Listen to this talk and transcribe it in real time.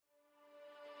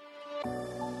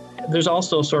There's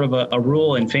also sort of a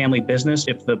rule in family business.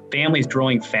 If the family's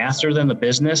growing faster than the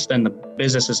business, then the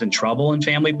business is in trouble in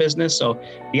family business. So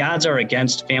the odds are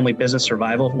against family business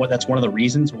survival. That's one of the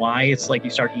reasons why it's like you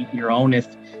start eating your own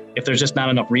if there's just not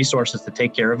enough resources to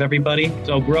take care of everybody.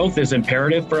 So growth is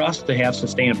imperative for us to have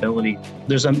sustainability.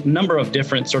 There's a number of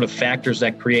different sort of factors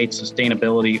that create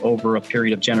sustainability over a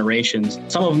period of generations.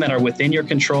 Some of them that are within your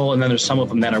control, and then there's some of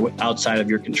them that are outside of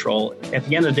your control. At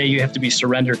the end of the day, you have to be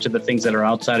surrendered to the things that are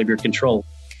outside of your control.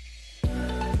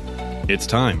 It's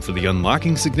time for the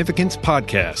Unlocking Significance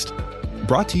podcast,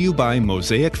 brought to you by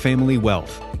Mosaic Family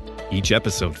Wealth. Each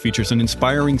episode features an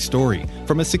inspiring story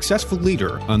from a successful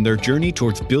leader on their journey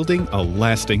towards building a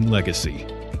lasting legacy.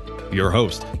 Your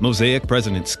host, Mosaic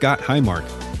President Scott Highmark,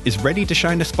 is ready to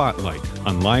shine a spotlight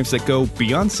on lives that go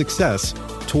beyond success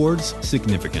towards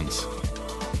significance.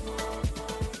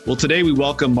 Well, today we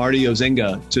welcome Marty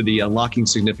Ozinga to the Unlocking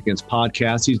Significance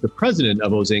podcast. He's the president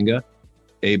of Ozinga,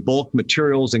 a bulk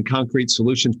materials and concrete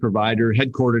solutions provider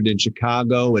headquartered in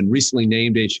Chicago and recently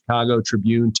named a Chicago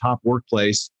Tribune top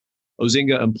workplace.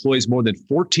 Ozinga employs more than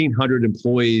 1,400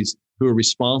 employees who are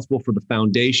responsible for the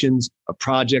foundations of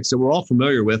projects that we're all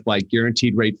familiar with, like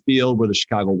Guaranteed Rate Field, where the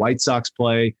Chicago White Sox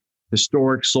play,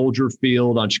 historic Soldier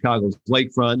Field on Chicago's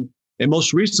lakefront, and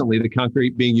most recently, the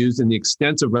concrete being used in the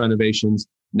extensive renovations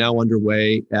now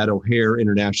underway at O'Hare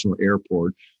International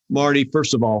Airport. Marty,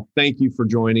 first of all, thank you for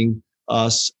joining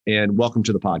us and welcome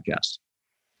to the podcast.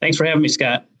 Thanks for having me,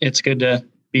 Scott. It's good to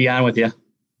be on with you.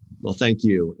 Well, thank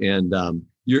you. And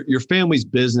your family's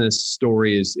business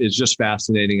story is just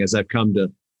fascinating as I've come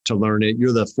to learn it.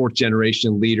 You're the fourth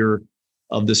generation leader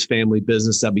of this family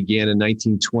business that began in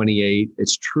 1928.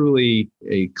 It's truly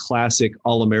a classic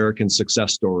all-American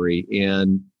success story.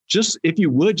 And just, if you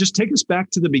would, just take us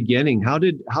back to the beginning. How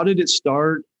did it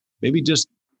start? Maybe just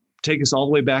take us all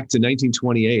the way back to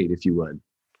 1928, if you would.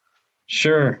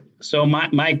 Sure. So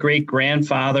my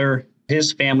great-grandfather,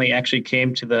 his family actually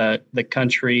came to the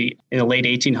country in the late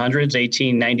 1800s,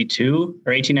 1892 or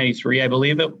 1893, I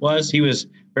believe it was. He was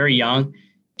very young,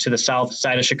 to the south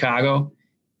side of Chicago.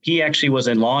 He actually was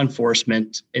in law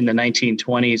enforcement in the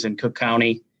 1920s in Cook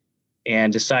County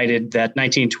and decided that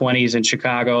 1920s in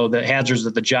Chicago, the hazards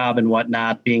of the job and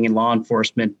whatnot, being in law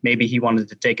enforcement, maybe he wanted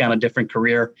to take on a different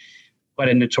career. Quite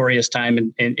a notorious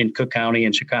time in Cook County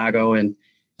in Chicago. And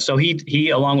so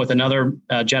he along with another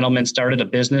gentleman, started a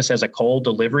business as a coal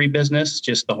delivery business,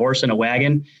 just the horse and a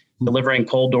wagon, delivering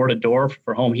coal door to door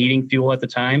for home heating fuel at the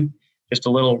time. Just a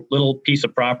little piece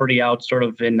of property out sort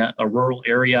of in a rural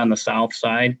area on the south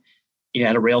side. He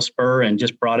had a rail spur and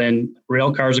just brought in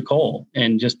rail cars of coal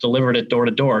and just delivered it door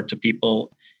to door to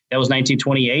people. That was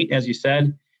 1928, as you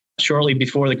said, shortly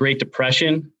before the Great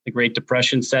Depression. The Great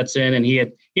Depression sets in, and he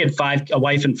had a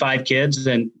wife and 5 kids,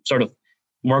 and sort of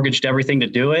mortgaged everything to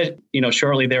do it.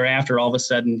 Shortly thereafter, all of a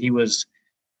sudden he was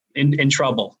in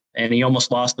trouble, and he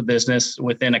almost lost the business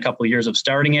within a couple of years of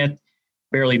starting it.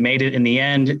 Barely made it in the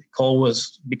end. Coal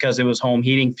was, because it was home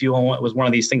heating fuel, it was one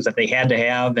of these things that they had to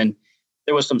have. And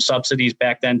there was some subsidies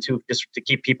back then too, just to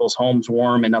keep people's homes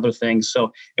warm and other things.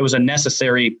 So it was a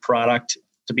necessary product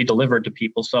to be delivered to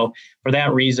people. So for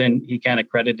that reason, he kind of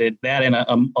credited that and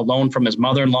a loan from his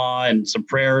mother-in-law and some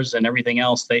prayers and everything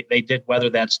else. They did weather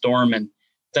that storm, and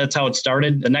that's how it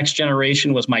started. The next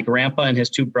generation was my grandpa and his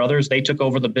 2 brothers. They took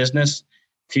over the business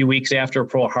a few weeks after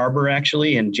Pearl Harbor,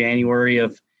 actually, in January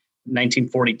of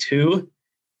 1942.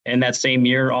 And that same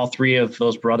year, all 3 of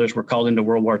those brothers were called into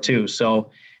World War II.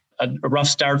 So a rough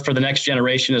start for the next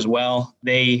generation as well.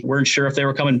 They weren't sure if they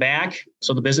were coming back.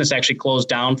 So the business actually closed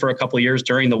down for a couple of years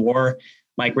during the war.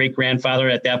 My great-grandfather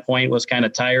at that point was kind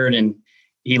of tired, and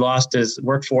he lost his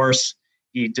workforce.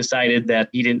 He decided that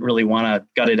he didn't really want to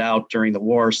gut it out during the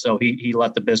war. So he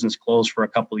let the business close for a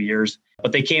couple of years.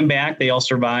 But they came back, they all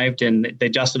survived, and they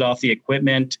dusted off the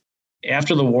equipment.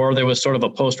 After the war, there was sort of a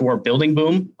post-war building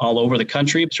boom all over the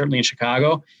country, certainly in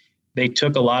Chicago. They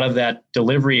took a lot of that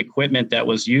delivery equipment that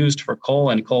was used for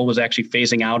coal, and coal was actually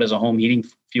phasing out as a home heating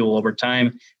fuel over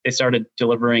time. They started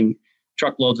delivering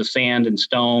truckloads of sand and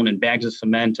stone and bags of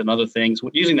cement and other things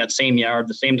using that same yard,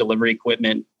 the same delivery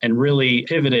equipment, and really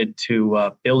pivoted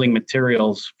to building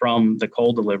materials from the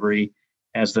coal delivery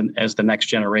as the next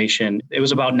generation. It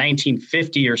was about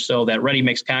 1950 or so that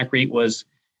ready-mix concrete was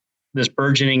this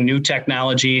burgeoning new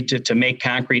technology to make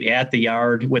concrete at the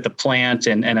yard with a plant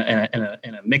and a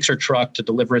mixer truck to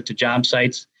deliver it to job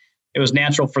sites. It was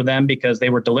natural for them because they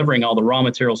were delivering all the raw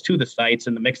materials to the sites,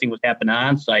 and the mixing was happening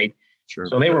on site. Sure.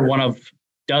 So they were one of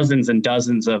dozens and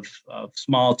dozens of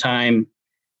small time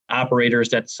operators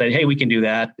that said, hey, we can do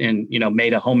that. And,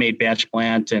 made a homemade batch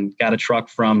plant and got a truck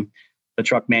from the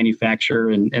truck manufacturer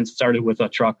and started with a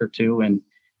truck or two and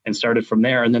started from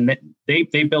there. And then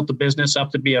they built the business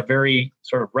up to be a very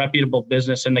sort of reputable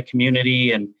business in the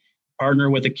community and partner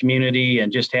with the community,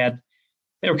 and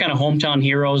they were kind of hometown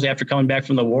heroes after coming back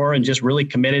from the war, and just really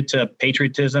committed to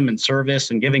patriotism and service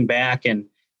and giving back, and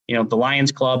the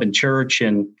Lions Club and church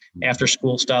and after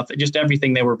school stuff, just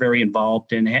everything they were very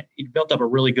involved in. It built up a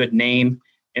really good name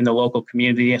in the local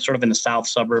community, sort of in the south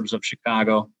suburbs of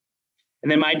Chicago.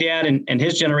 And then my dad and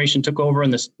his generation took over in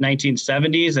the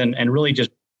 1970s and really just,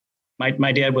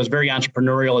 my dad was very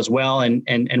entrepreneurial as well and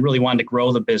really wanted to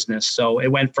grow the business. So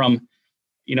it went from,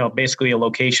 basically a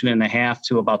location and a half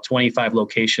to about 25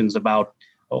 locations about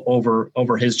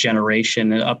over his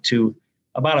generation, and up to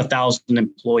about 1,000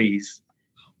 employees.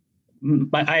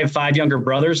 I have 5 younger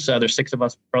brothers. There's 6 of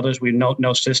us brothers. We have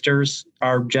no sisters.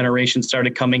 Our generation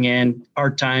started coming in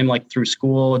part-time, like through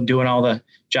school and doing all the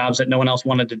jobs that no one else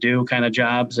wanted to do, kind of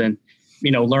jobs, and,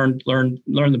 learn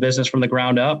the business from the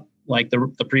ground up, like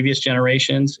the previous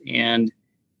generations. And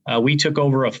we took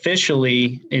over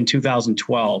officially in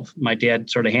 2012. My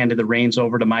dad sort of handed the reins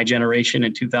over to my generation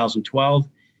in 2012.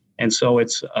 And so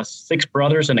it's 6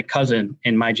 brothers and a cousin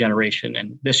in my generation.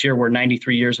 And this year we're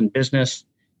 93 years in business.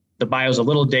 The bio's a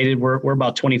little dated. We're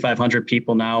about 2,500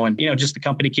 people now. And, just the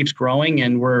company keeps growing,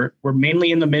 and we're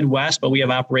mainly in the Midwest, but we have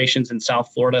operations in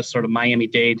South Florida, sort of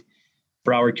Miami-Dade,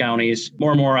 Broward counties,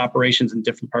 more and more operations in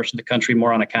different parts of the country,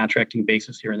 more on a contracting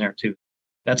basis here and there too.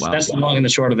 That's the long and the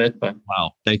short of it. But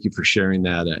wow, thank you for sharing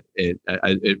that.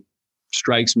 It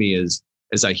strikes me as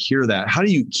I hear that. How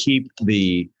do you keep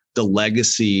the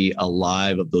legacy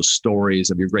alive of those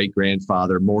stories of your great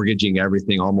grandfather mortgaging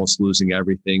everything, almost losing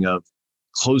everything, of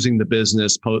closing the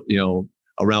business,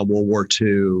 around World War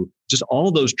II, just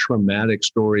all those traumatic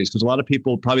stories? Because a lot of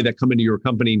people probably that come into your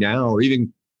company now, or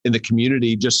even in the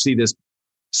community, just see this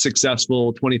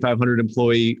successful 2,500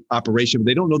 employee operation, but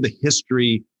they don't know the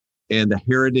history and the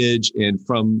heritage and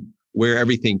from where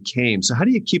everything came. So how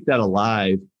do you keep that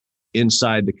alive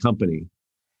inside the company,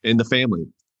 in the family?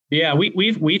 Yeah,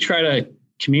 we try to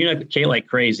communicate like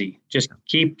crazy. Just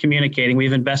keep communicating.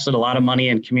 We've invested a lot of money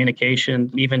in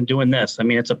communication, even doing this. I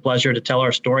mean, it's a pleasure to tell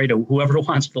our story to whoever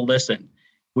wants to listen.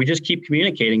 We just keep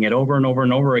communicating it over and over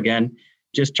and over again,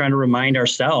 just trying to remind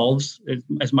ourselves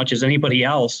as much as anybody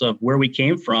else of where we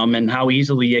came from and how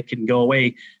easily it can go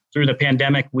away. Through the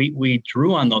pandemic, we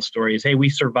drew on those stories. Hey, we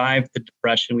survived the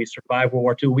Depression. We survived World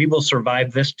War II. We will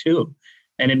survive this too.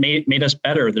 And it made us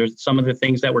better. There's some of the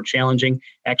things that were challenging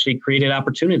actually created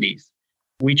opportunities.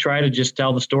 We try to just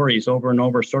tell the stories over and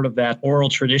over, sort of that oral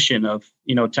tradition of,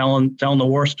 telling the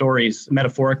war stories,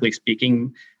 metaphorically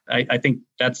speaking. I think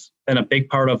that's been a big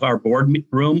part of our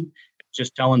boardroom,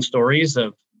 just telling stories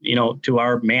of, to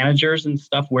our managers and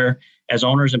stuff, where as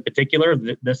owners in particular,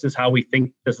 this is how we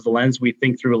think, this is the lens we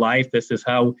think through life. This is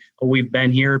how we've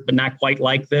been here, but not quite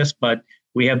like this, but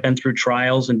we have been through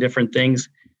trials and different things.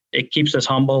 It keeps us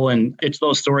humble. And it's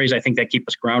those stories, I think, that keep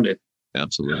us grounded.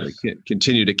 Absolutely.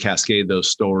 Continue to cascade those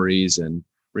stories and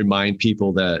remind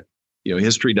people that,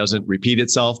 history doesn't repeat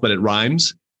itself, but it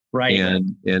rhymes. Right.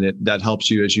 And that helps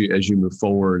you as you move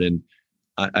forward. And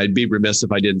I'd be remiss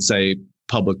if I didn't say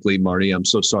publicly, Marty, I'm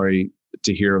so sorry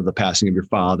to hear of the passing of your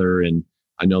father. And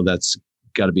I know that's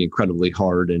got to be incredibly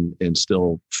hard and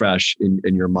still fresh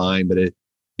in your mind. But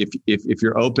if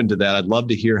you're open to that, I'd love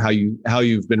to hear how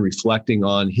you've been reflecting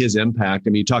on his impact. I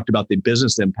mean, you talked about the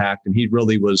business impact, and he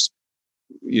really was,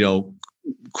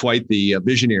 quite the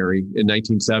visionary in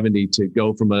 1970 to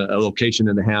go from a location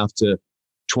and a half to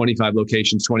 25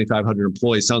 locations, 2,500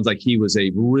 employees. Sounds like he was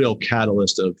a real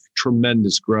catalyst of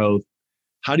tremendous growth.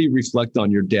 How do you reflect on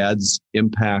your dad's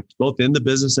impact, both in the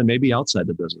business and maybe outside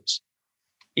the business?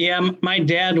 Yeah, my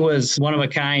dad was one of a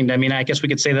kind. I mean, I guess we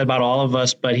could say that about all of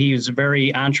us, but he was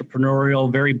very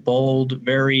entrepreneurial, very bold,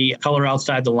 very color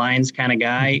outside the lines kind of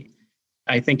guy.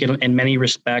 I think in many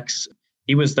respects,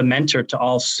 he was the mentor to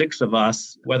all 6 of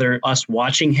us, whether us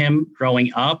watching him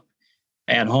growing up,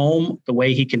 at home, the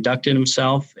way he conducted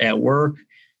himself at work.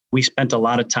 We spent a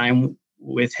lot of time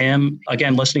with him,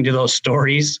 again, listening to those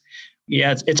stories.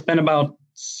 Yeah, it's been about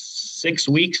 6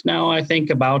 weeks now, I think,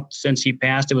 about since he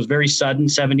passed. It was very sudden,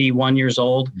 71 years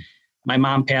old. My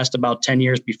mom passed about 10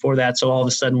 years before that. So all of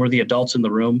a sudden we're the adults in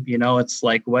the room, it's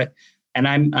like what? And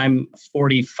I'm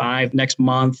 45 next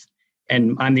month,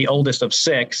 and I'm the oldest of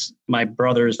 6. My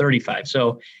brother is 35.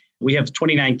 So we have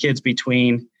 29 kids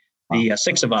between the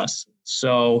 6 of us.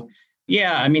 So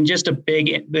yeah, I mean, just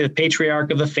the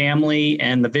patriarch of the family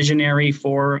and the visionary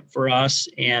for us.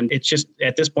 And it's just,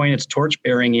 at this point, it's torch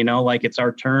bearing, like it's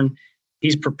our turn.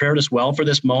 He's prepared us well for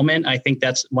this moment. I think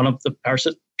that's one of the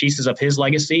pieces of his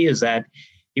legacy, is that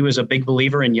he was a big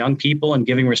believer in young people and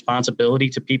giving responsibility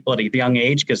to people at a young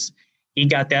age, because he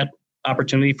got that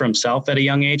opportunity for himself at a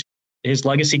young age. His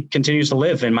legacy continues to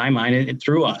live in my mind and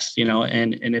through us,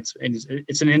 and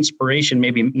it's an inspiration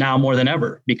maybe now more than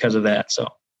ever because of that. So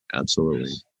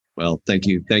absolutely. Well, thank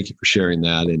you for sharing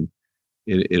that, and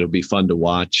it'll be fun to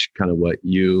watch kind of what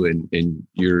you and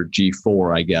your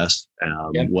G4, I guess,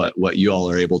 what you all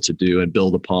are able to do and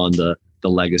build upon the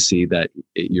legacy that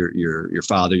your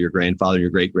father, your grandfather,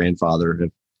 your great grandfather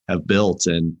have built.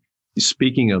 And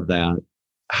speaking of that,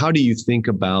 how do you think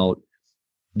about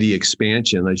the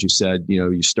expansion? As you said,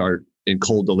 you start in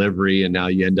cold delivery and now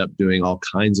you end up doing all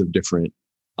kinds of different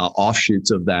offshoots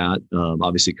of that.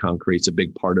 Obviously, concrete's a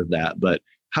big part of that. But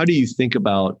how do you think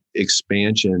about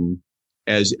expansion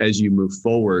as you move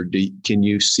forward? Can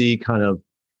you see kind of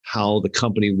how the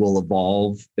company will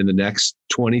evolve in the next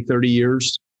 20, 30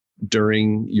 years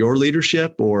during your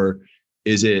leadership? Or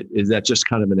is that just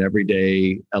kind of an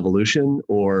everyday evolution?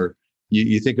 Or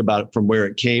you think about it from where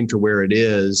it came to where it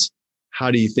is? How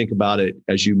do you think about it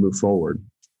as you move forward?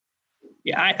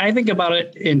 Yeah, I think about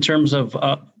it in terms of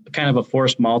kind of a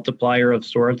force multiplier of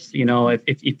sorts.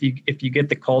 If you get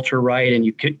the culture right and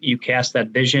you cast that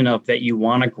vision of that you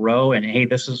want to grow and, hey,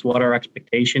 this is what our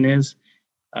expectation is.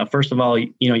 First of all,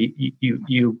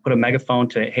 you put a megaphone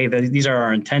to, hey, these are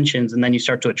our intentions, and then you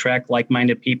start to attract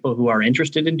like-minded people who are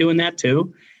interested in doing that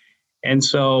too. And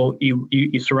so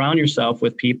you surround yourself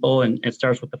with people, and it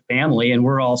starts with the family, and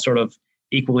we're all sort of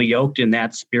equally yoked in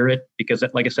that spirit, because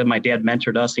like I said, my dad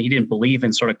mentored us, and he didn't believe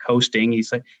in sort of coasting. He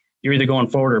said, you're either going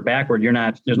forward or backward.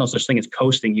 There's no such thing as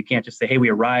coasting. You can't just say, hey, we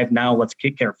arrived, now let's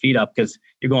kick our feet up, because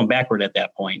you're going backward at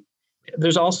that point.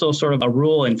 There's also sort of a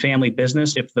rule in family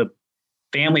business. If the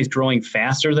family's growing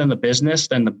faster than the business,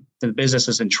 then the business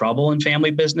is in trouble in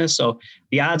family business. So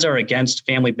the odds are against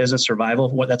family business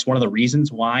survival. That's one of the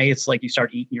reasons why it's like you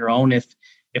start eating your own if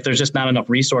there's just not enough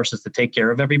resources to take care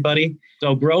of everybody.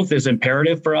 So growth is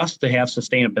imperative for us to have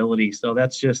sustainability. So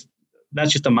that's just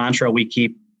a mantra we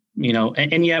keep,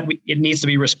 and yet it needs to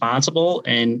be responsible,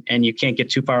 and you can't get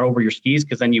too far over your skis,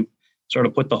 because then you sort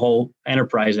of put the whole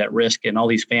enterprise at risk and all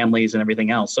these families and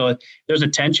everything else. So there's a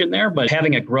tension there, but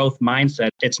having a growth mindset,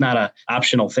 it's not an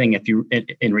optional thing. If you,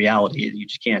 in reality, you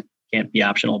just can't be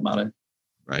optional about it.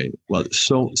 Right. Well,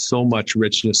 so much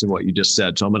richness in what you just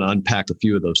said. So I'm going to unpack a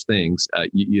few of those things.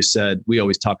 You said we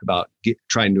always talk about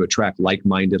trying to attract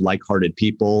like-minded, like-hearted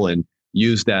people, and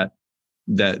use that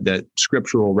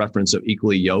scriptural reference of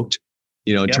equally yoked,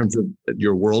 in terms of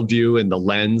your worldview and the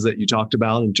lens that you talked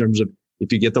about, in terms of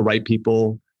if you get the right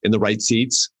people in the right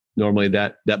seats, normally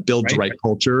that builds the right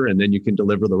culture, and then you can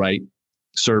deliver the right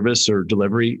service or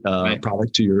delivery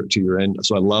product to your end.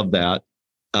 So I love that.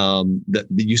 That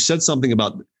you said something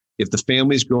about if the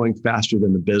family's growing faster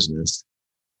than the business,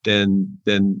 then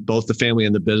both the family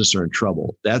and the business are in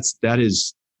trouble. That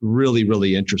is really,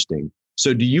 really interesting.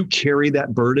 So do you carry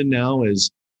that burden now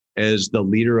as the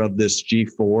leader of this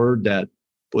G4,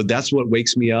 that's what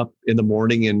wakes me up in the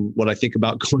morning and what I think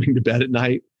about going to bed at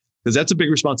night? Because that's a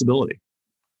big responsibility.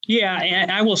 Yeah,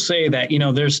 and I will say that,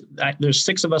 there's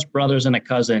 6 of us brothers and a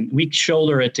cousin. We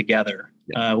shoulder it together,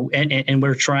 and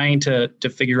we're trying to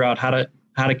figure out how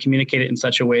to communicate it in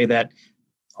such a way that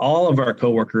all of our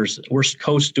coworkers, we're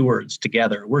co-stewards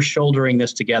together. We're shouldering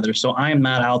this together. So I am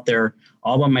not out there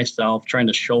all by myself trying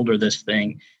to shoulder this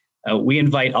thing. We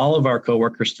invite all of our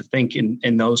coworkers to think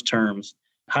in those terms.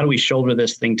 How do we shoulder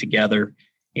this thing together?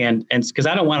 And because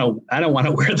I don't want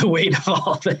to wear the weight of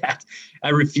all that. I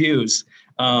refuse.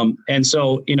 And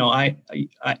so,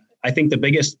 I think the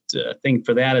biggest thing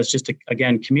for that is just to,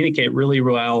 again, communicate really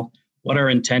well what our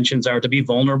intentions are, to be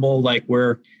vulnerable, like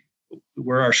where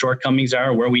our shortcomings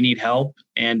are, where we need help,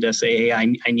 and to say, hey,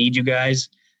 I need you guys.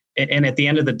 And at the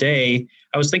end of the day,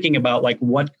 I was thinking about like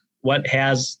what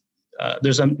has,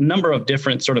 there's a number of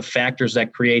different sort of factors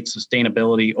that create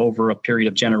sustainability over a period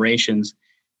of generations.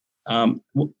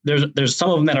 There's some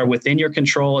of them that are within your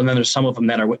control, and then there's some of them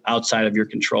that are outside of your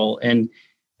control. And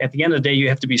at the end of the day, you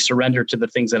have to be surrendered to the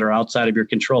things that are outside of your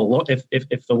control. If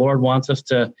the Lord wants us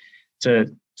to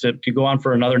go on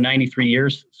for another 93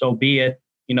 years, so be it.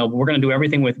 We're going to do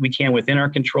everything we can within our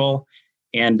control.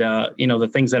 And, the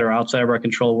things that are outside of our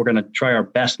control, we're going to try our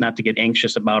best not to get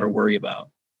anxious about or worry about.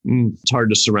 It's hard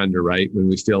to surrender, right? When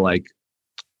we feel like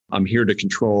I'm here to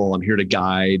control, I'm here to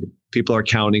guide, people are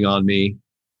counting on me.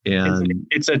 And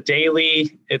it's a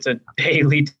daily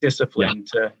discipline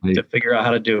to figure out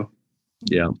how to do.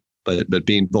 Yeah. But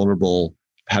being vulnerable,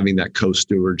 having that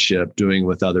co-stewardship, doing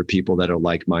with other people that are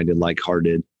like-minded,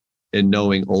 like-hearted, and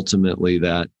knowing ultimately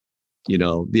that,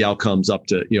 the outcome's up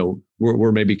to,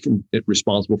 we're maybe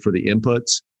responsible for the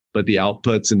inputs, but the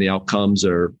outputs and the outcomes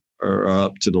are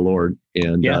up to the Lord.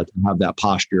 And to have that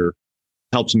posture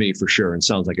helps me for sure. And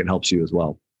sounds like it helps you as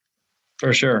well.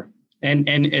 For sure. And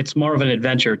it's more of an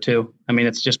adventure too. I mean,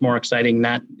 it's just more exciting,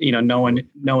 not,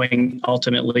 knowing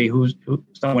ultimately who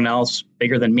someone else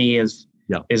bigger than me is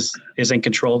in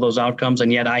control of those outcomes.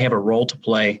 And yet I have a role to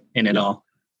play in it all.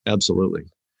 Absolutely.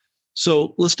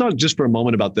 So let's talk just for a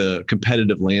moment about the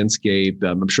competitive landscape.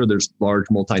 I'm sure there's large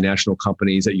multinational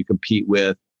companies that you compete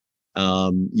with.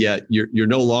 Yet you're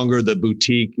no longer the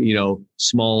boutique,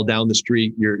 small down the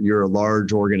street. You're a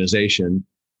large organization.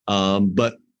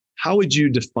 But how would you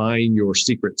define your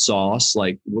secret sauce?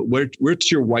 Like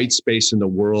where's your white space in the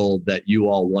world that you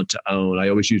all want to own? I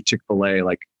always use Chick-fil-A,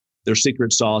 like their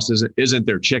secret sauce isn't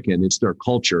their chicken. It's their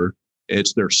culture.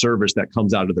 It's their service that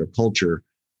comes out of their culture.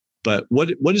 But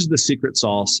what is the secret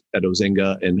sauce at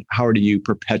Ozinga, and how do you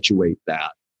perpetuate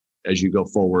that as you go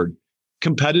forward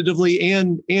competitively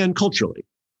and culturally?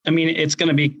 I mean, it's going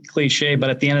to be cliche, but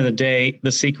at the end of the day,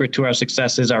 the secret to our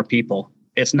success is our people.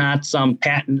 It's not some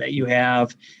patent that you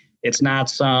have. It's not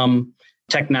some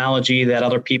technology that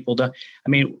other people do. I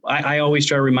mean, I always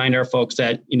try to remind our folks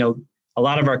that, a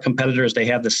lot of our competitors, they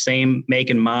have the same make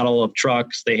and model of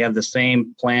trucks. They have the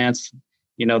same plants.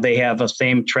 They have the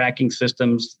same tracking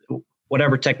systems,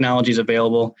 whatever technology is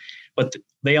available, but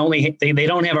they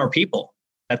don't have our people.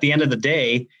 At the end of the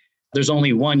day, there's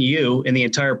only one you in the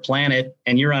entire planet,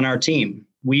 and you're on our team.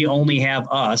 We only have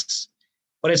us.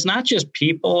 But it's not just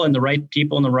people and the right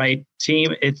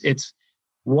team. It's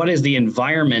what is the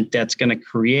environment that's going to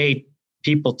create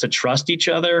people to trust each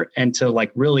other and to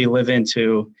really live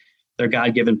into their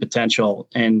God-given potential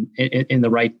and in the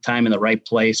right time, in the right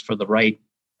place for the right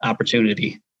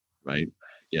opportunity. Right.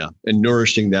 Yeah. And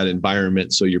nourishing that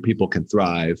environment so your people can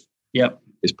thrive. Yep.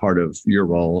 Is part of your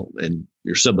role and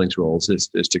your siblings' roles is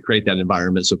to create that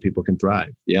environment so people can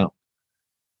thrive. Yeah.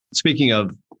 Speaking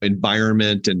of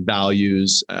environment and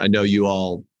values, I know you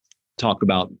all talk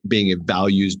about being a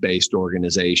values-based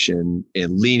organization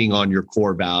and leaning on your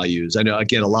core values. I know,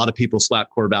 again, a lot of people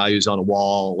slap core values on a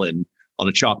wall and on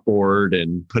a chalkboard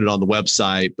and put it on the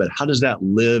website, but how does that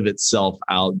live itself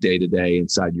out day to day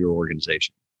inside your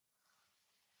organization?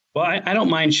 Well, I don't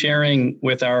mind sharing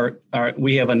with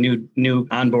we have a new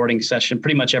onboarding session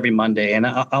pretty much every Monday, and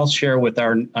I'll share with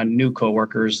our new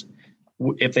coworkers,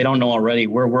 if they don't know already,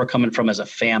 where we're coming from as a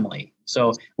family.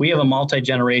 So we have a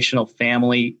multi-generational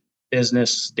family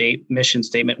business mission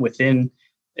statement in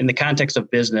the context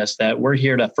of business, that we're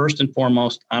here to first and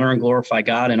foremost honor and glorify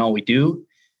God in all we do,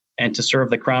 and to serve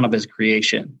the crown of His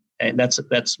creation. And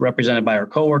that's represented by our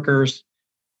coworkers,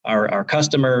 our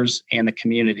customers, and the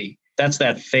community. That's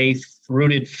that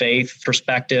rooted faith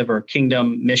perspective or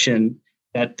kingdom mission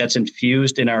that's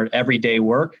infused in our everyday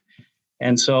work.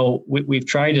 And so we've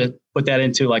tried to put that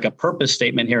into like a purpose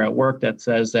statement here at work that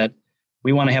says that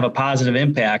we want to have a positive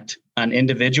impact on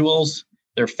individuals,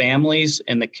 their families,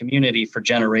 and the community for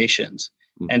generations.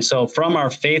 Mm-hmm. And so from our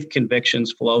faith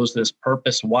convictions flows this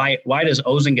purpose. Why does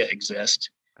Ozinga exist?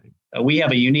 We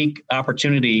have a unique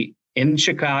opportunity in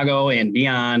Chicago and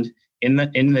beyond, in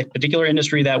the particular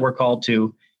industry that we're called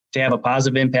to have a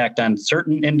positive impact on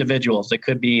certain individuals. It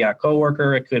could be a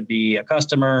coworker, it could be a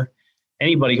customer,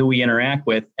 anybody who we interact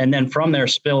with, and then from there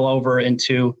spill over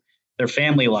into their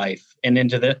family life and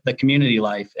into the community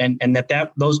life, and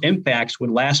that those impacts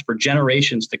would last for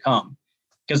generations to come,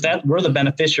 because that we're the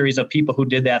beneficiaries of people who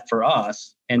did that for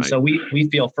us. And right. So we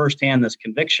feel firsthand this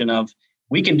conviction of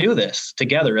we can do this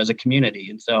together as a community.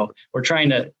 And so we're trying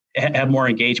to have more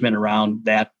engagement around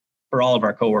that for all of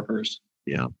our coworkers.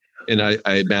 Yeah. And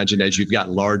I imagine as you've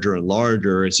gotten larger and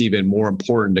larger, it's even more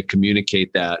important to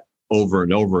communicate that over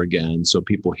and over again, so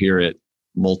people hear it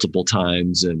multiple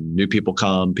times, and new people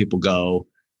come, people go,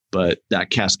 but that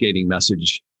cascading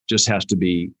message just has to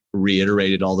be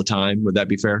reiterated all the time. Would that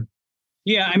be fair?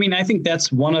 Yeah. I mean, I think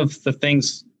that's one of the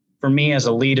things for me as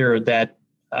a leader that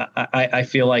I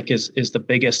feel like is the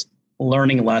biggest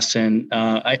learning lesson.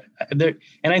 And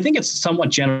I think it's somewhat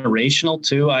generational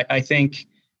too. I think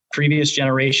previous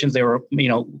generations, they were,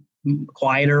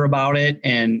 quieter about it,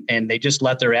 and they just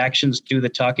let their actions do the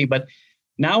talking. But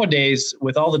nowadays,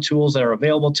 with all the tools that are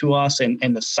available to us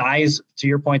and the size, to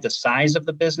your point, the size of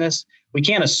the business, we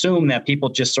can't assume that people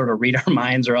just sort of read our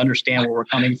minds or understand where we're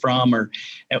coming from,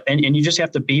 and you just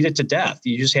have to beat it to death.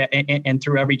 You just have, and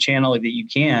through every channel that you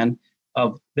can,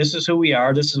 of this is who we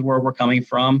are, this is where we're coming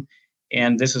from,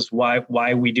 and this is why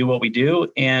we do what we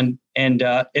do. And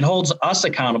it holds us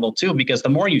accountable too, because the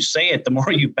more you say it, the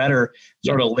more you better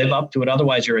sort of live up to it.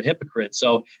 Otherwise, you're a hypocrite.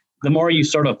 So the more you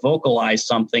sort of vocalize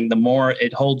something, the more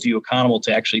it holds you accountable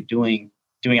to actually doing,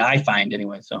 I find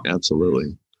anyway. So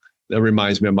absolutely. That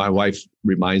reminds me of, my wife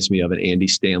reminds me of an Andy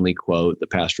Stanley quote, the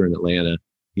pastor in Atlanta.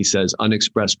 He says,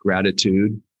 unexpressed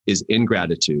gratitude is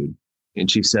ingratitude.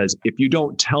 And she says, if you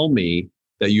don't tell me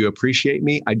that you appreciate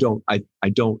me, I don't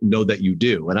know that you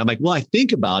do. And I'm like, well, I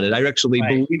think about it. I actually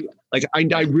believe, like,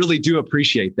 I really do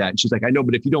appreciate that. And she's like, I know,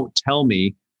 but if you don't tell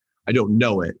me, I don't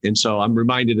know it. And so I'm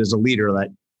reminded as a leader that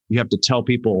you have to tell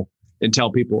people and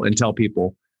tell people and tell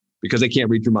people, because they can't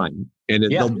read your mind. And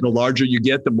the larger you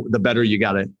get, the better you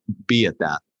got to be at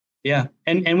that. Yeah.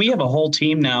 And we have a whole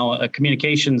team now, a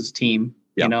communications team,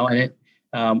 you know, and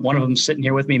one of them sitting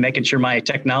here with me, making sure my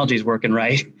technology is working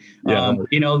right.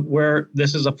 You know, where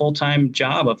this is a full-time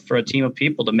job for a team of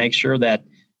people to make sure that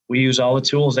we use all the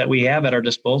tools that we have at our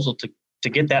disposal to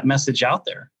get that message out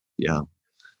there. Yeah.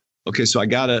 Okay. So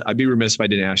I'd be remiss if I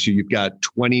didn't ask you, you've got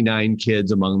 29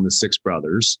 kids among the 6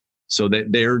 brothers. So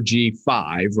that they're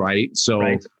G5, right? So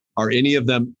Are any of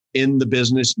them in the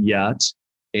business yet?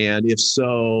 And if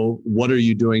so, what are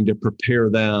you doing to prepare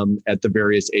them at the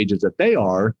various ages that they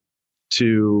are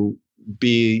to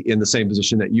be in the same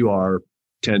position that you are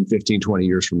 10, 15, 20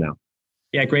 years from now?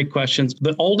 Yeah, great questions.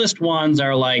 The oldest ones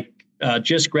are like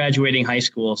just graduating high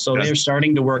school. So they're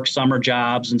starting to work summer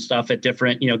jobs and stuff at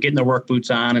different, getting their work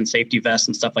boots on and safety vests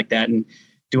and stuff like that and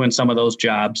doing some of those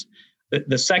jobs.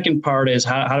 The second part is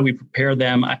how do we prepare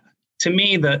them? To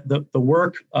me, the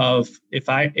work of, if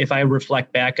I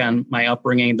reflect back on my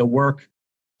upbringing, the work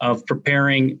of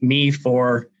preparing me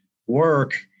for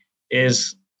work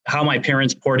is how my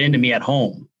parents poured into me at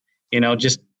home.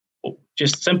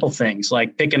 Just simple things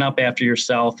like picking up after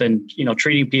yourself and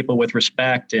treating people with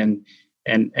respect and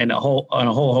a whole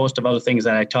host of other things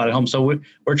that I taught at home. So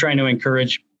we're trying to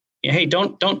encourage, hey,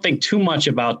 don't think too much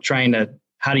about trying to,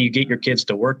 how do you get your kids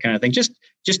to work kind of thing. Just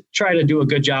try to do a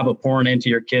good job of pouring into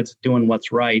your kids, doing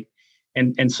what's right.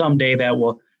 And someday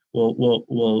that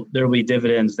there'll be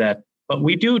dividends but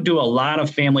we do a lot of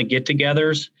family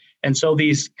get-togethers. And so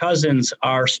these cousins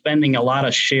are spending a lot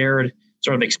of shared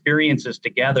sort of experiences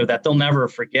together that they'll never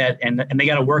forget. And they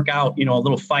got to work out, a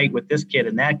little fight with this kid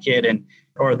and that kid,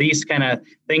 or these kind of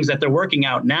things that they're working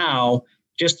out now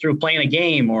just through playing a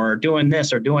game or doing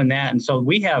this or doing that. And so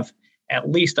we have at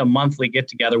least a monthly get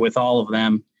together with all of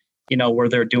them, where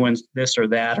they're doing this or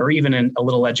that, or even a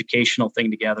little educational thing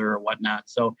together or whatnot.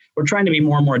 So we're trying to be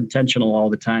more and more intentional all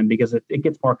the time because it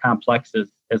gets more complex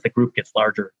as the group gets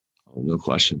larger. Oh, no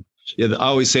question. Yeah, I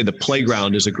always say the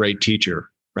playground is a great teacher,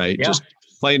 right? Yeah. Just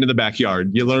playing in the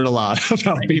backyard. You learn a lot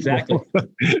about people. Exactly.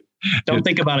 Don't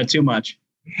think about it too much.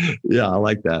 Yeah, I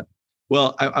like that.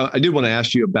 Well, I did want to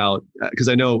ask you about, because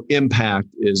I know impact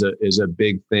is a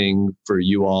big thing for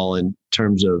you all in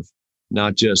terms of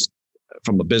not just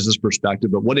from a business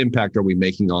perspective, but what impact are we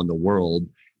making on the world?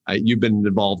 You've been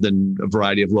involved in a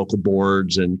variety of local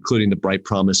boards, including the Bright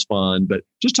Promise Fund, but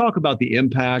just talk about the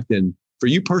impact and for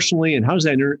you personally, and how does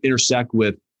that intersect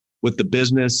with the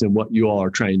business and what you all are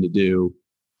trying to do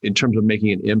in terms of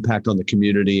making an impact on the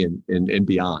community and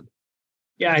beyond?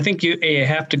 Yeah, I think you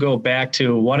have to go back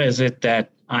to what is it that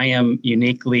I am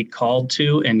uniquely called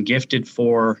to and gifted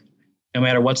for, no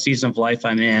matter what season of life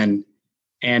I'm in.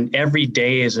 And every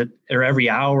day or every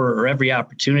hour or every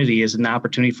opportunity is an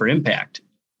opportunity for impact.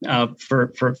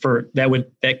 For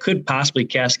that could possibly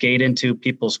cascade into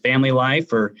people's family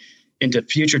life or into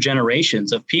future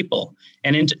generations of people,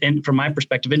 and from my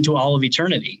perspective, into all of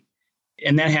eternity.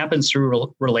 And that happens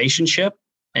through relationship.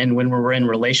 And when we're in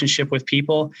relationship with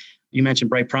people, you mentioned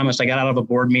Bright Promise. I got out of a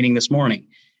board meeting this morning,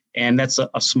 and that's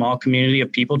a small community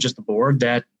of people, just the board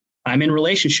that I'm in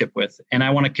relationship with. And I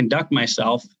want to conduct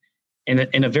myself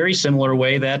in a very similar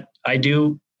way that I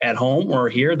do at home or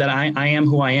here, that I am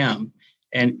who I am.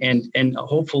 And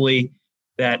hopefully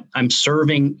that I'm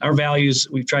serving our values.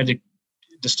 We've tried to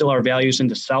distill our values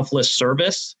into selfless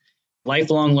service,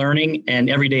 lifelong learning, and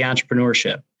everyday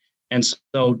entrepreneurship. And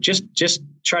so just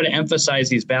try to emphasize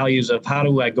these values of how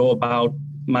do I go about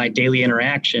my daily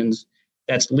interactions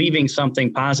that's leaving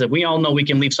something positive. We all know we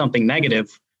can leave something negative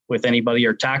with anybody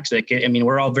or toxic. I mean,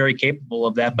 we're all very capable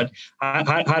of that, but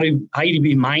how do you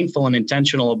be mindful and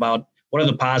intentional about what are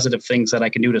the positive things that I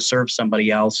can do to serve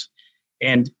somebody else?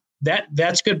 And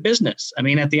that's good business. I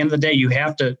mean, at the end of the day, you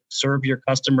have to serve your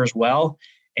customers well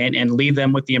and leave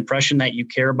them with the impression that you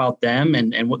care about them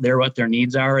and what their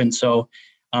needs are. And so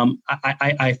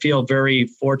I feel very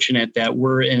fortunate that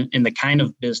we're in the kind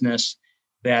of business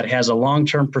that has a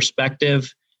long-term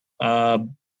perspective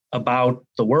about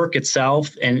the work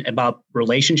itself and about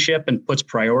relationship and puts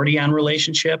priority on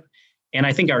relationship. And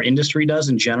I think our industry does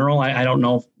in general. I don't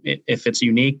know if it's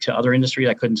unique to other industries.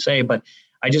 I couldn't say, but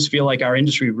I just feel like our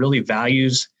industry really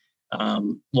values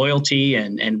loyalty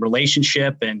and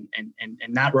relationship and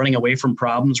not running away from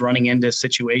problems, running into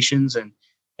situations.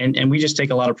 And we just take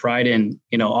a lot of pride in,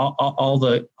 all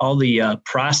the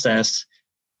process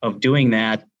of doing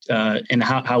that and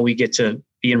how we get to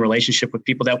be in relationship with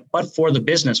people that, but for the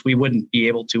business, we wouldn't be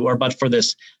able to, or but for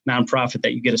this nonprofit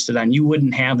that you get to sit on, you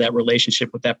wouldn't have that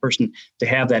relationship with that person to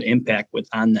have that impact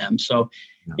on them. So,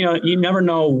 you never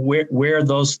know where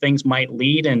those things might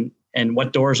lead and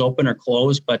what doors open or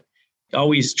close, but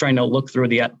always trying to look through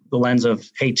the lens of,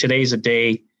 hey, today's a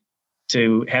day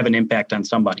to have an impact on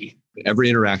somebody.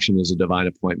 Every interaction is a divine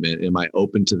appointment. Am I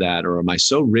open to that? Or am I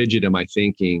so rigid in my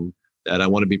thinking that I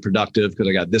want to be productive because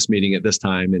I got this meeting at this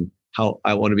time, and how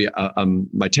I want to be,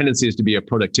 my tendency is to be a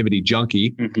productivity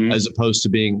junkie, as opposed to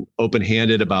being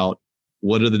open-handed about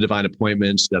what are the divine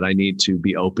appointments that I need to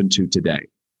be open to today.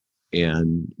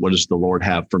 And what does the Lord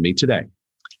have for me today?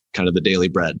 Kind of the daily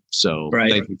bread. So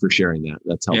Thank you for sharing that.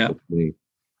 That's helpful for me.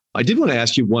 I did want to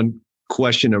ask you one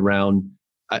question around,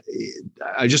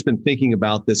 I've just been thinking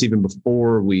about this even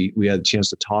before we had a chance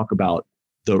to talk about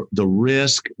the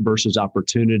risk versus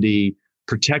opportunity,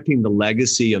 protecting the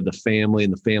legacy of the family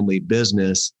and the family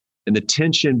business, and the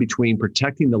tension between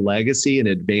protecting the legacy and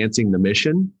advancing the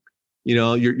mission.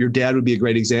 Your dad would be a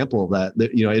great example of that.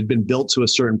 It had been built to a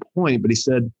certain point, but he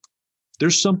said,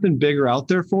 there's something bigger out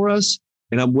there for us,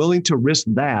 and I'm willing to risk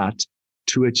that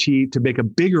to make a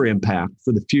bigger impact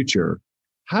for the future.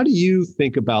 How do you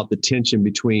think about the tension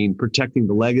between protecting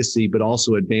the legacy, but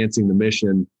also advancing the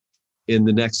mission in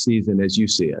the next season as you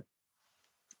see it?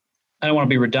 I don't want to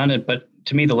be redundant, but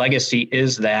to me, the legacy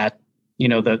is that,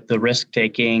 the risk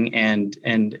taking and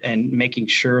making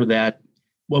sure that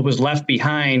what was left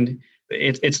behind,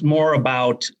 it's more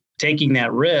about taking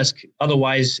that risk.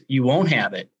 Otherwise, you won't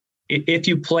have it. If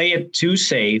you play it too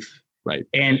safe, right,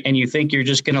 and you think you're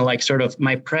just going to like sort of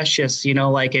my precious,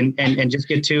 and just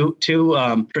get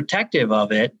too protective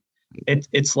of it,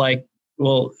 it's like,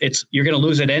 well, you're going to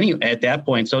lose it at that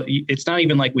point. So it's not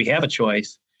even like we have a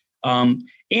choice.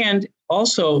 And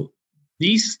also,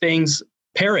 these things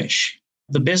perish.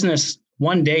 The business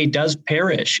one day does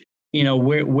perish.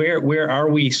 Where are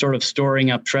we sort of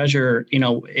storing up treasure?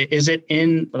 Is it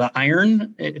in the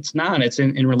iron? It's not. It's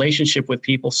in relationship with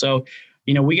people. So,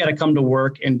 we got to come to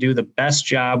work and do the best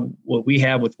job what we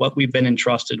have with what we've been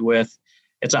entrusted with.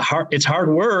 It's hard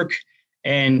work,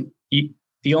 and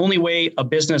the only way a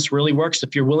business really works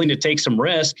if you're willing to take some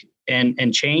risk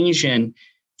and change. And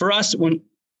for us, when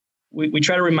we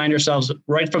try to remind ourselves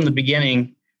right from the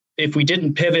beginning, if we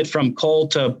didn't pivot from coal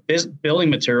to building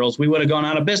materials, we would have gone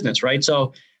out of business, right?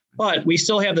 So, but we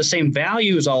still have the same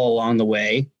values all along the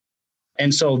way.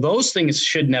 And so those things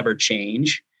should never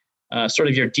change. Sort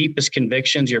of your deepest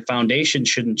convictions, your foundation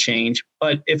shouldn't change.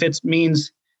 But if it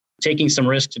means taking some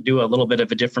risk to do a little bit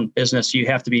of a different business, you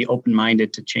have to be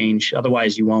open-minded to change.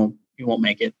 Otherwise, you won't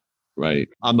make it. Right.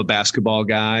 I'm a basketball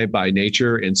guy by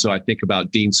nature. And so I think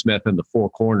about Dean Smith and the four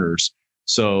corners.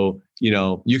 So,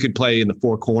 you could play in the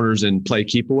four corners and play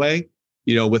keep away,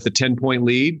 with a 10-point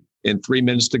lead and 3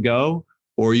 minutes to go,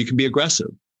 or you can be aggressive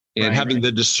and having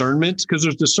the discernment, because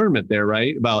there's discernment there,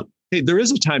 right? About, hey, there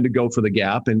is a time to go for the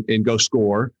gap and go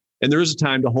score. And there is a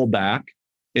time to hold back,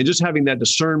 and just having that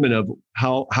discernment of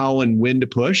how and when to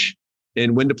push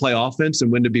and when to play offense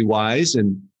and when to be wise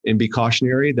and be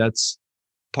cautionary. That's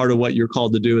part of what you're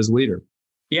called to do as a leader.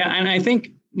 Yeah. And I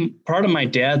think part of my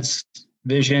dad's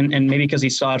vision, and maybe because he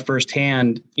saw it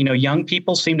firsthand, young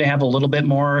people seem to have a little bit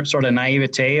more sort of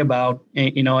naivete about,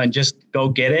 and just go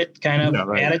get it kind of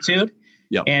attitude.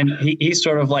 Yep. And he's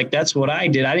sort of like, that's what I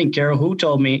did. I didn't care who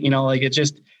told me, it's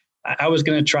just, I was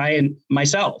going to try it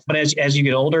myself. But as you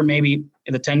get older, maybe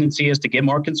the tendency is to get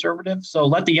more conservative. So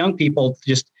let the young people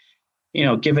just,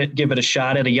 give it a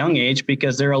shot at a young age,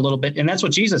 because they're a little bit, and that's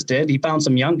what Jesus did. He found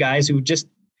some young guys who just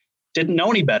didn't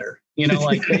know any better.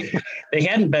 They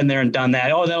hadn't been there and done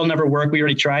that. Oh, that'll never work. We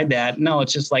already tried that. No,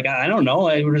 it's just like, I don't know.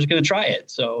 We're just going to try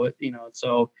it. So,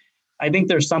 so I think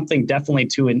there's something definitely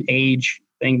to an age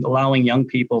thing, allowing young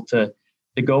people to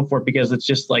go for it, because it's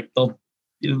just like,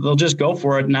 they'll just go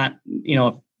for it. Not,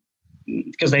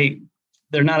 because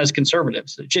they're not as conservative.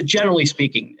 So generally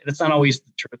speaking, it's not always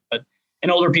the truth,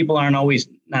 and older people aren't always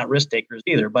not risk takers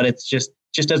either, but it's just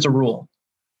as a rule.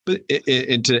 But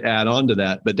and to add on to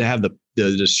that, but to have the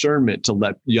discernment to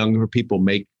let younger people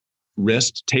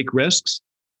take risks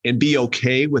and be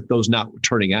okay with those not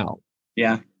turning out.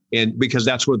 Yeah. And because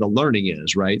that's where the learning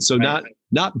is, right? So not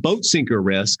boat sinker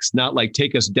risks, not like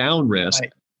take us down risk,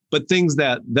 but things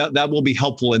that will be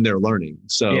helpful in their learning.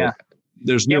 So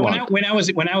there's nuance. When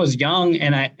I was young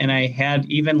and I had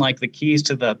even like the keys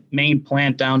to the main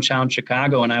plant downtown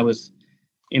Chicago, and I was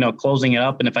closing it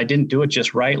up. And if I didn't do it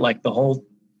just right, like the whole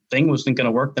thing wasn't going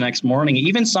to work the next morning.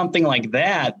 Even something like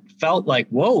that felt like,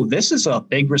 whoa, this is a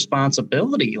big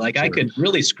responsibility. Like I could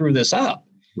really screw this up.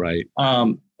 Right.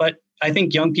 But I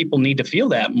think young people need to feel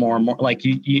that more and more. Like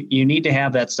you need to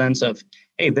have that sense of,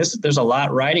 hey, there's a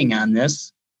lot riding on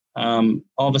this. All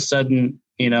of a sudden,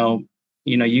 you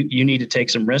need to take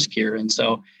some risk here. And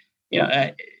so,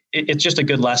 it's just a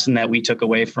good lesson that we took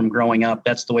away from growing up.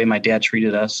 That's the way my dad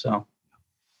treated us. So,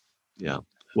 yeah.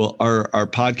 Well, our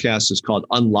podcast is called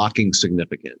Unlocking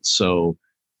Significance. So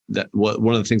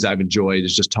one of the things I've enjoyed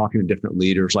is just talking to different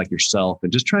leaders like yourself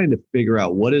and just trying to figure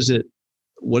out what is it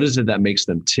that makes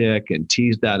them tick and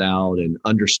tease that out and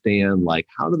understand, like,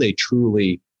 how do they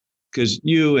truly, because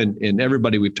you and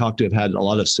everybody we've talked to have had a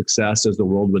lot of success as the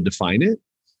world would define it.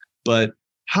 But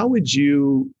how would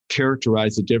you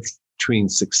characterize the difference between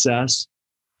success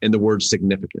and the word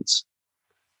significance?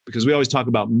 Because we always talk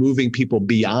about moving people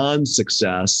beyond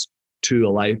success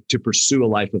to pursue a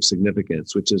life of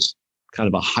significance, which is kind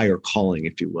of a higher calling,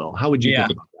 if you will. How would you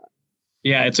think about that?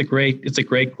 Yeah, it's a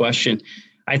great question.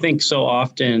 I think so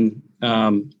often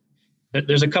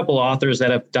there's a couple authors that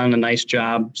have done a nice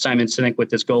job. Simon Sinek with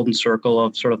this golden circle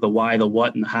of sort of the why, the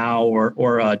what, and how,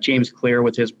 or James Clear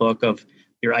with his book of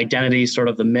your identity, sort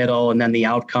of the middle, and then the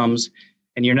outcomes.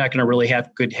 And you're not going to really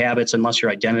have good habits unless your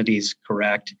identity is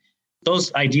correct.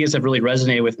 Those ideas have really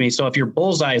resonated with me. So if your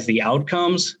bullseye is the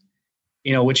outcomes,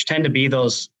 which tend to be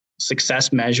those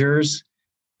success measures,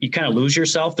 you kind of lose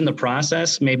yourself in the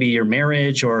process. Maybe your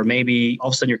marriage, or maybe all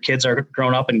of a sudden your kids are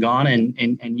grown up and gone,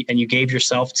 and you gave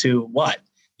yourself to what?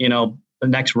 The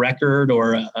next record,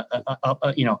 or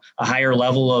a higher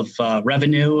level of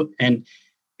revenue. And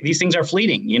these things are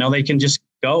fleeting. They can just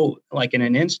go like in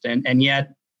an instant, and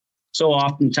yet, so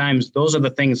oftentimes those are the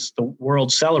things the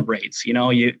world celebrates,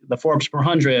 the Forbes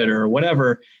 400 or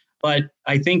whatever. But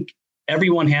I think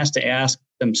everyone has to ask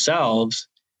themselves,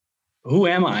 who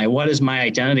am I? What is my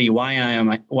identity? Why am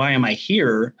I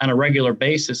here on a regular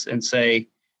basis? And say,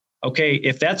 okay,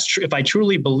 if that's true, if I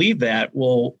truly believe that,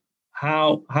 well,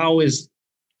 how is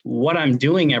what I'm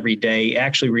doing every day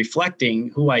actually reflecting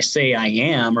who I say I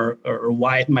am, or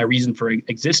why my reason for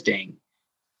existing?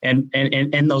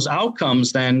 And those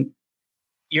outcomes, then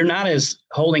you're not as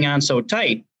holding on so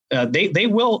tight. They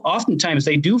will, oftentimes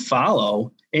they do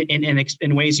follow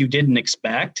in ways you didn't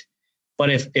expect. But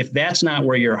if that's not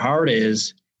where your heart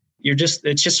is,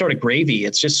 it's just sort of gravy.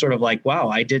 It's just sort of like, wow,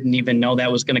 I didn't even know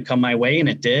that was going to come my way, and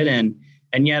it did. And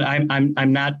yet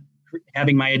I'm not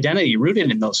having my identity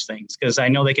rooted in those things, because I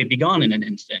know they could be gone in an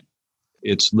instant.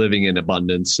 It's living in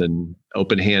abundance and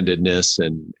open-handedness.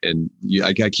 And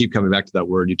I keep coming back to that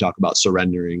word. You talk about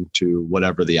surrendering to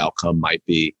whatever the outcome might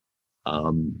be.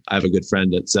 I have a good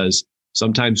friend that says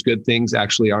sometimes good things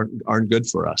actually aren't good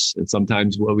for us. And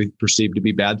sometimes what we perceive to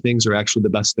be bad things are actually the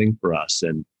best thing for us.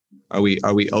 And are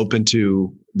we open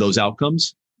to those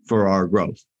outcomes for our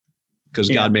growth? Because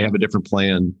God may have a different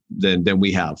plan than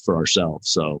we have for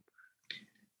ourselves. So,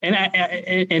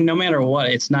 and no matter what,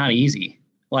 it's not easy.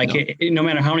 Like no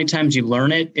matter how many times you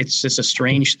learn it, it's just a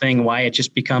strange thing. Why it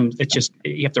just becomes,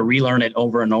 you have to relearn it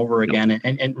over and over again,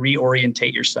 and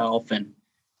reorientate yourself. And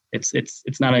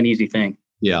it's not an easy thing.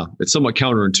 Yeah. It's somewhat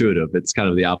counterintuitive. It's kind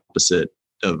of the opposite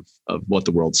of what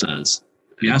the world says.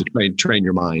 You have to train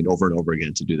your mind over and over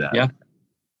again to do that. Yeah.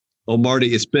 Well,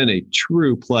 Marty, it's been a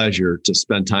true pleasure to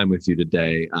spend time with you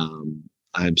today.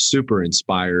 I'm super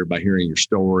inspired by hearing your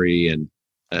story. And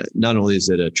not only is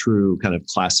it a true kind of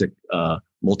classic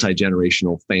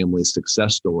multi-generational family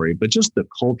success story, but just the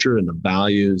culture and the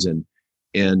values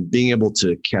and being able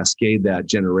to cascade that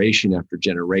generation after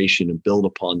generation and build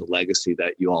upon the legacy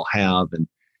that you all have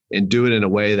and do it in a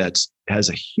way that has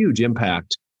a huge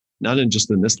impact, not in just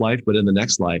in this life, but in the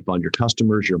next life on your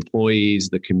customers, your employees,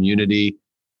 the community.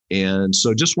 And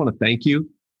so just want to thank you.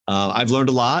 I've learned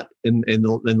a lot in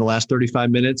the last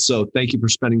 35 minutes. So thank you for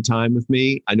spending time with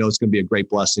me. I know it's going to be a great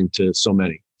blessing to so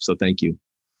many. So thank you.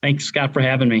 Thanks, Scott, for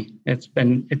having me. It's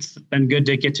been good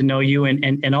to get to know you.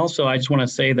 And also, I just want to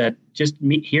say that just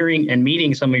hearing and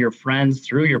meeting some of your friends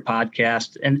through your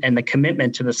podcast and the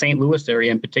commitment to the St. Louis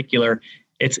area in particular,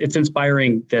 it's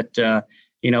inspiring that,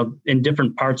 in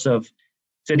different parts of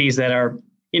cities that are,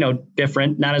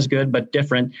 different, not as good, but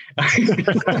different.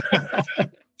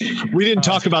 We didn't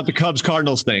talk about the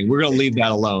Cubs-Cardinals thing. We're going to leave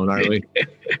that alone, aren't we?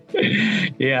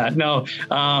 Yeah, no.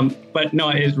 But no,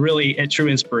 it's really a true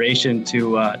inspiration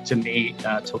to me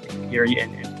to hear you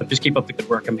and just keep up the good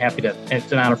work. I'm happy to.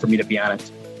 It's an honor for me to be on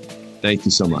it. Thank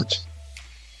you so much.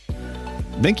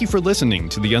 Thank you for listening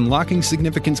to the Unlocking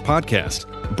Significance podcast,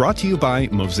 brought to you by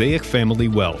Mosaic Family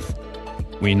Wealth.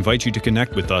 We invite you to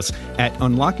connect with us at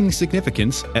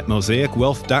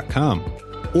unlockingsignificance@mosaicwealth.com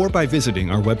or by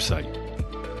visiting our website.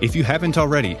 If you haven't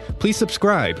already, please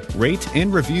subscribe, rate,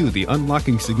 and review the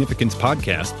Unlocking Significance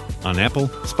podcast on Apple,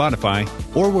 Spotify,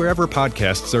 or wherever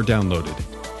podcasts are downloaded.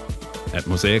 At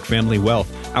Mosaic Family Wealth,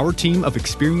 our team of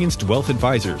experienced wealth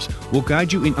advisors will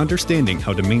guide you in understanding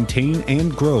how to maintain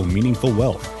and grow meaningful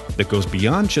wealth that goes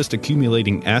beyond just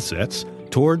accumulating assets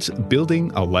towards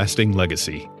building a lasting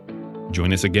legacy.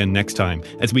 Join us again next time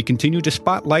as we continue to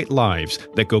spotlight lives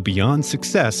that go beyond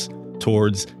success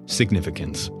towards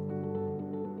significance.